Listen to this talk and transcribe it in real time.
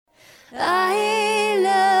I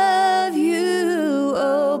love you,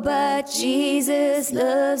 oh, but Jesus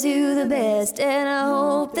loves you the best, and I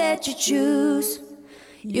hope that you choose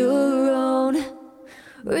your own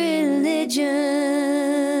religion.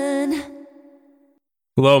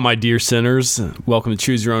 Hello, my dear sinners. Welcome to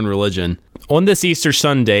Choose Your Own Religion. On this Easter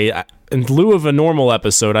Sunday, in lieu of a normal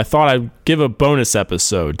episode, I thought I'd give a bonus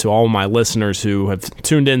episode to all my listeners who have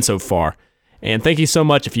tuned in so far. And thank you so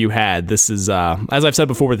much if you had. This is, as I've said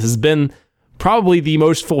before, this has been probably the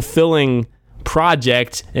most fulfilling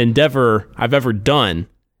project, endeavor I've ever done.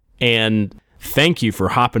 And thank you for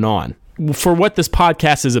hopping on. For what this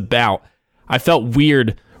podcast is about, I felt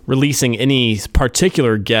weird releasing any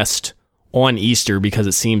particular guest on Easter because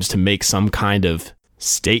it seems to make some kind of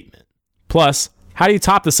statement. Plus, how do you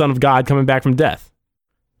top the Son of God coming back from death?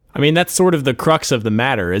 I mean, that's sort of the crux of the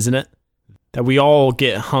matter, isn't it? That we all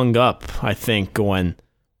get hung up, I think, on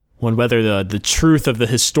whether the truth of the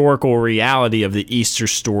historical reality of the Easter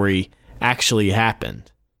story actually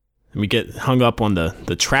happened. And we get hung up on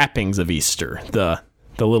the trappings of Easter, the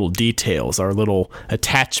little details, our little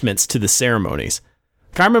attachments to the ceremonies.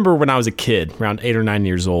 I remember when I was a kid, around 8 or 9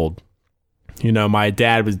 years old, you know, my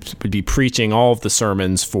dad would be preaching all of the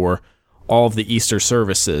sermons for all of the Easter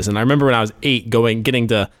services. And I remember when I was 8 getting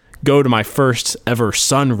to go to my first ever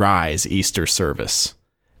sunrise Easter service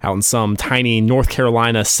out in some tiny North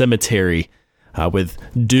Carolina cemetery with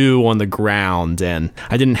dew on the ground. And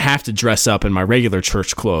I didn't have to dress up in my regular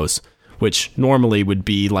church clothes, which normally would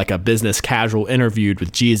be like a business casual interview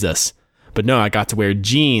with Jesus. But no, I got to wear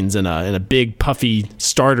jeans and a big puffy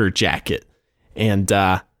starter jacket. And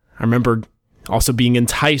I remember also being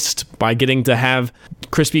enticed by getting to have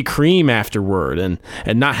Krispy Kreme afterward and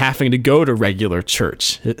not having to go to regular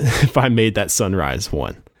church if I made that sunrise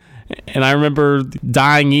one. And I remember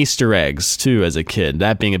dyeing Easter eggs too as a kid,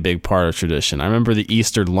 that being a big part of tradition. I remember the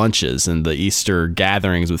Easter lunches and the Easter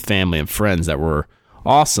gatherings with family and friends that were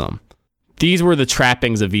awesome. These were the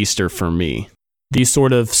trappings of Easter for me. These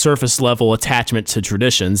sort of surface level attachment to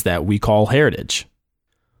traditions that we call heritage.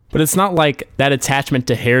 But it's not like that attachment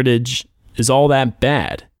to heritage is all that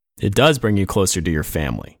bad. It does bring you closer to your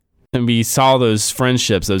family. And we saw those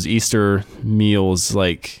friendships, those Easter meals,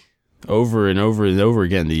 like over and over and over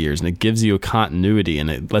again in the years. And it gives you a continuity and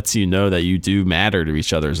it lets you know that you do matter to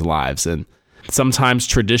each other's lives. And sometimes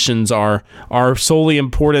traditions are solely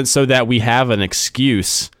important so that we have an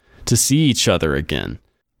excuse to see each other again.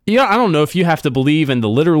 Yeah, I don't know if you have to believe in the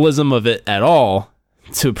literalism of it at all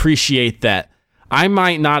to appreciate that I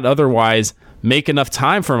might not otherwise make enough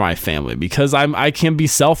time for my family because I can be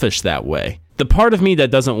selfish that way. The part of me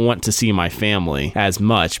that doesn't want to see my family as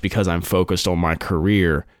much because I'm focused on my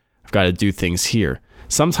career, I've got to do things here.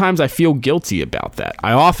 Sometimes I feel guilty about that.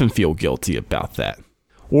 I often feel guilty about that.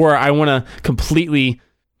 Or I want to completely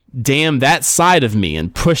damn that side of me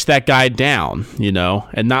and push that guy down, you know,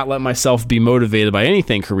 and not let myself be motivated by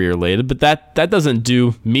anything career related, but that doesn't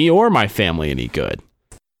do me or my family any good.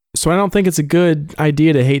 So I don't think it's a good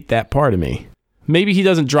idea to hate that part of me. Maybe he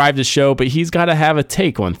doesn't drive the show, but he's got to have a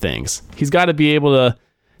take on things. He's got to be able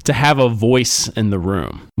to have a voice in the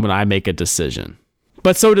room when I make a decision.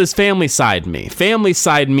 But so does family side me. Family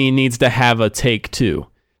side me needs to have a take too.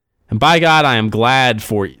 And by God, I am glad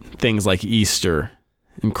for things like Easter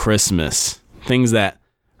and Christmas. Things that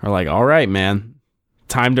are like, all right, man,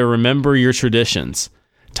 time to remember your traditions.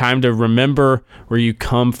 Time to remember where you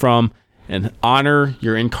come from and honor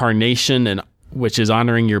your incarnation, and which is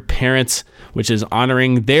honoring your parents, which is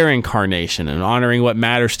honoring their incarnation and honoring what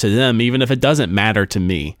matters to them, even if it doesn't matter to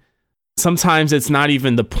me. Sometimes it's not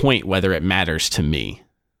even the point whether it matters to me.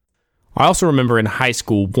 I also remember in high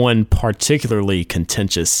school one particularly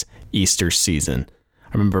contentious Easter season.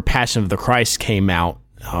 I remember Passion of the Christ came out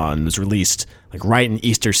and was released like right in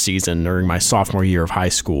Easter season during my sophomore year of high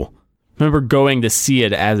school. I remember going to see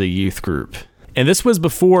it as a youth group. And this was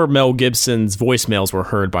before Mel Gibson's voicemails were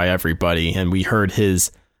heard by everybody, and we heard his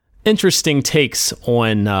interesting takes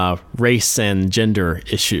on race and gender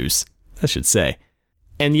issues, I should say.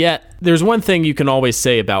 And yet, there's one thing you can always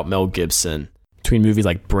say about Mel Gibson. Between movies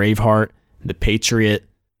like Braveheart, The Patriot,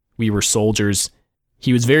 We Were Soldiers,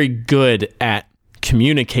 he was very good at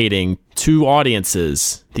communicating to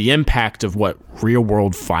audiences the impact of what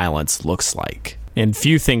real-world violence looks like. And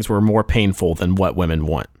few things were more painful than what women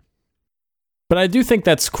want. But I do think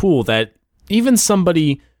that's cool that even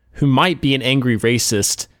somebody who might be an angry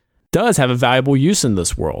racist does have a valuable use in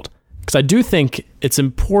this world. Because I do think it's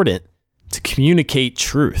important to communicate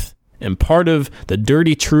truth. And part of the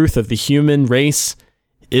dirty truth of the human race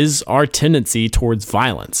is our tendency towards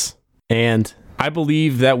violence. And I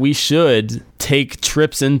believe that we should take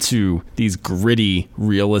trips into these gritty,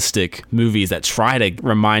 realistic movies that try to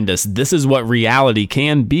remind us this is what reality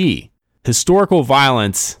can be. Historical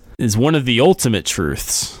violence is one of the ultimate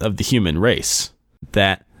truths of the human race,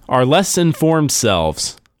 that our less informed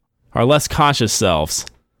selves, our less conscious selves,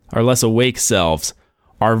 our less awake selves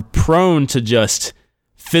are prone to just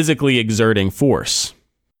physically exerting force.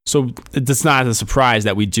 So it's not a surprise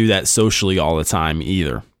that we do that socially all the time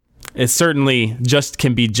either. It certainly just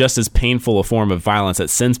can be just as painful a form of violence that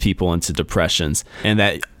sends people into depressions and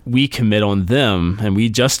that we commit on them and we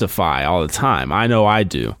justify all the time. I know I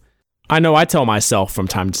do. I know I tell myself from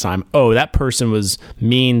time to time, oh, that person was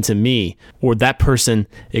mean to me, or that person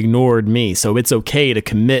ignored me, so it's okay to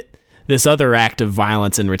commit this other act of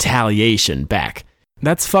violence and retaliation back.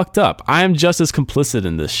 That's fucked up. I am just as complicit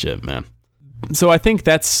in this shit, man. So I think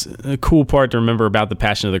that's a cool part to remember about the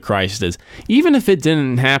Passion of the Christ is even if it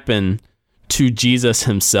didn't happen to Jesus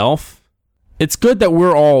himself, it's good that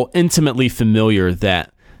we're all intimately familiar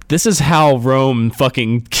that this is how Rome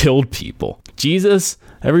fucking killed people. Jesus,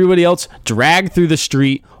 everybody else dragged through the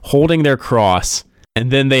street holding their cross,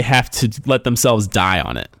 and then they have to let themselves die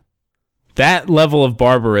on it. That level of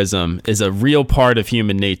barbarism is a real part of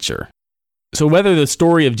human nature. So whether the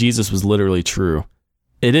story of Jesus was literally true,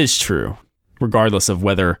 it is true, regardless of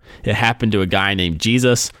whether it happened to a guy named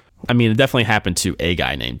Jesus. I mean, it definitely happened to a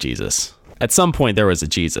guy named Jesus. At some point, there was a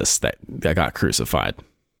Jesus that got crucified.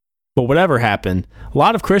 But whatever happened, a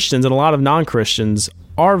lot of Christians and a lot of non-Christians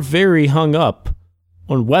are very hung up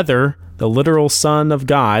on whether the literal Son of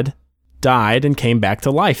God died and came back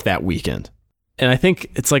to life that weekend. And I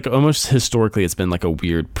think it's like almost historically it's been like a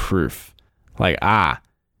weird proof. Like,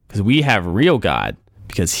 because we have real God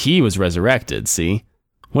because he was resurrected, see?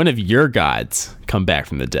 When have your gods come back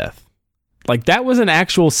from the death? Like that was an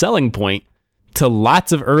actual selling point to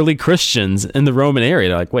lots of early Christians in the Roman area.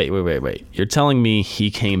 They're like, wait. You're telling me he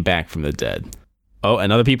came back from the dead? Oh,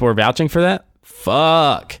 and other people are vouching for that?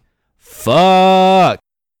 Fuck.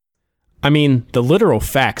 I mean, the literal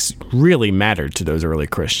facts really mattered to those early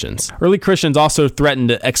Christians. Early Christians also threatened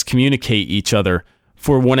to excommunicate each other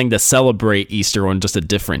for wanting to celebrate Easter on just a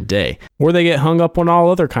different day. Or they get hung up on all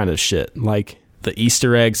other kind of shit, like the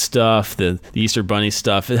Easter egg stuff, the Easter bunny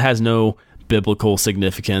stuff. It has no biblical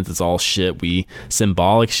significance. It's all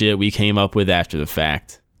symbolic shit we came up with after the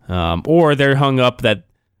fact. Or they're hung up that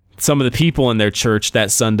some of the people in their church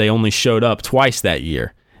that Sunday only showed up twice that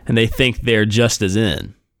year, and they think they're just as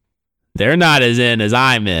in. They're not as in as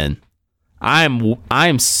I'm in.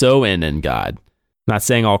 I'm so in God. I'm not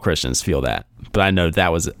saying all Christians feel that, but I know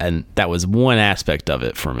that was one aspect of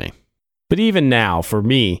it for me. But even now, for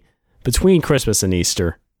me, between Christmas and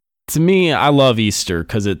Easter, to me, I love Easter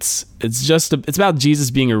because it's about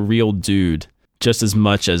Jesus being a real dude just as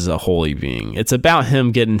much as a holy being. It's about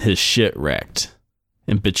him getting his shit wrecked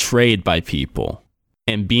and betrayed by people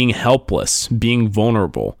and being helpless, being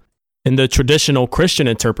vulnerable. In the traditional Christian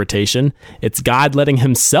interpretation, it's God letting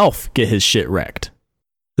himself get his shit wrecked.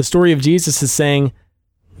 The story of Jesus is saying,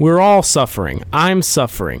 we're all suffering. I'm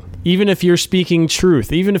suffering. Even if you're speaking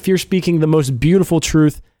truth, even if you're speaking the most beautiful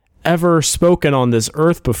truth ever spoken on this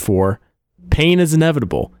earth before, pain is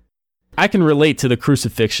inevitable. I can relate to the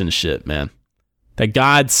crucifixion shit, man. That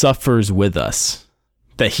God suffers with us.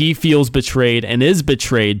 That he feels betrayed and is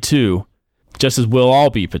betrayed too, just as we'll all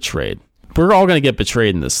be betrayed. We're all going to get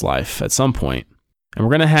betrayed in this life at some point, and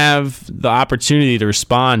we're going to have the opportunity to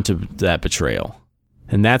respond to that betrayal.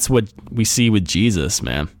 And that's what we see with Jesus,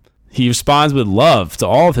 man. He responds with love to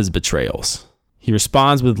all of his betrayals. He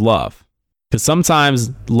responds with love. Because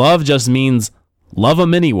sometimes love just means love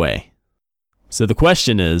them anyway. So the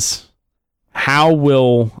question is, how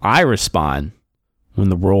will I respond when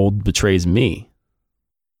the world betrays me?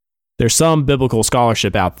 There's some biblical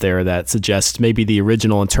scholarship out there that suggests maybe the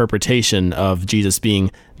original interpretation of Jesus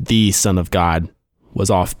being the Son of God was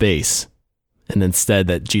off base, and instead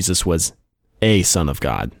that Jesus was a Son of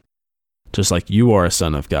God. Just like you are a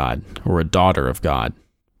son of God or a daughter of God.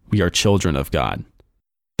 We are children of God.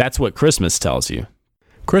 That's what Christmas tells you.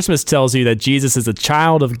 Christmas tells you that Jesus is a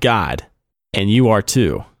child of God, and you are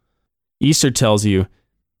too. Easter tells you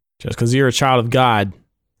just because you're a child of God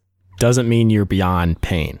doesn't mean you're beyond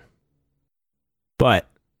pain. But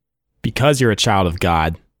because you're a child of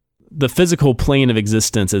God, the physical plane of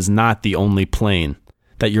existence is not the only plane.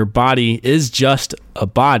 That your body is just a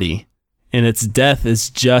body, and its death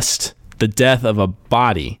is just the death of a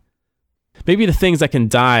body. Maybe the things that can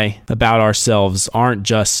die about ourselves aren't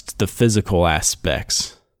just the physical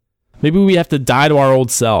aspects. Maybe we have to die to our old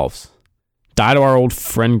selves, die to our old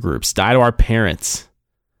friend groups, die to our parents,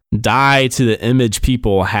 die to the image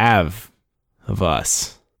people have of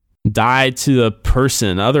us. Die to the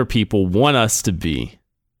person other people want us to be.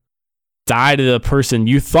 Die to the person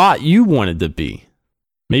you thought you wanted to be.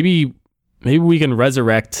 Maybe we can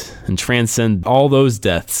resurrect and transcend all those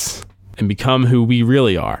deaths and become who we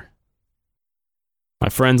really are. My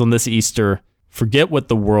friends, on this Easter, forget what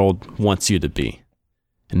the world wants you to be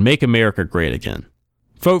and make America great again.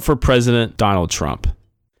 Vote for President Donald Trump.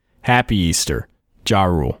 Happy Easter. Ja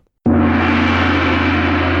Rule.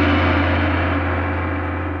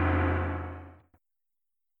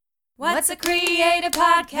 What's a Creative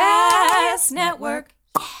Podcast Network?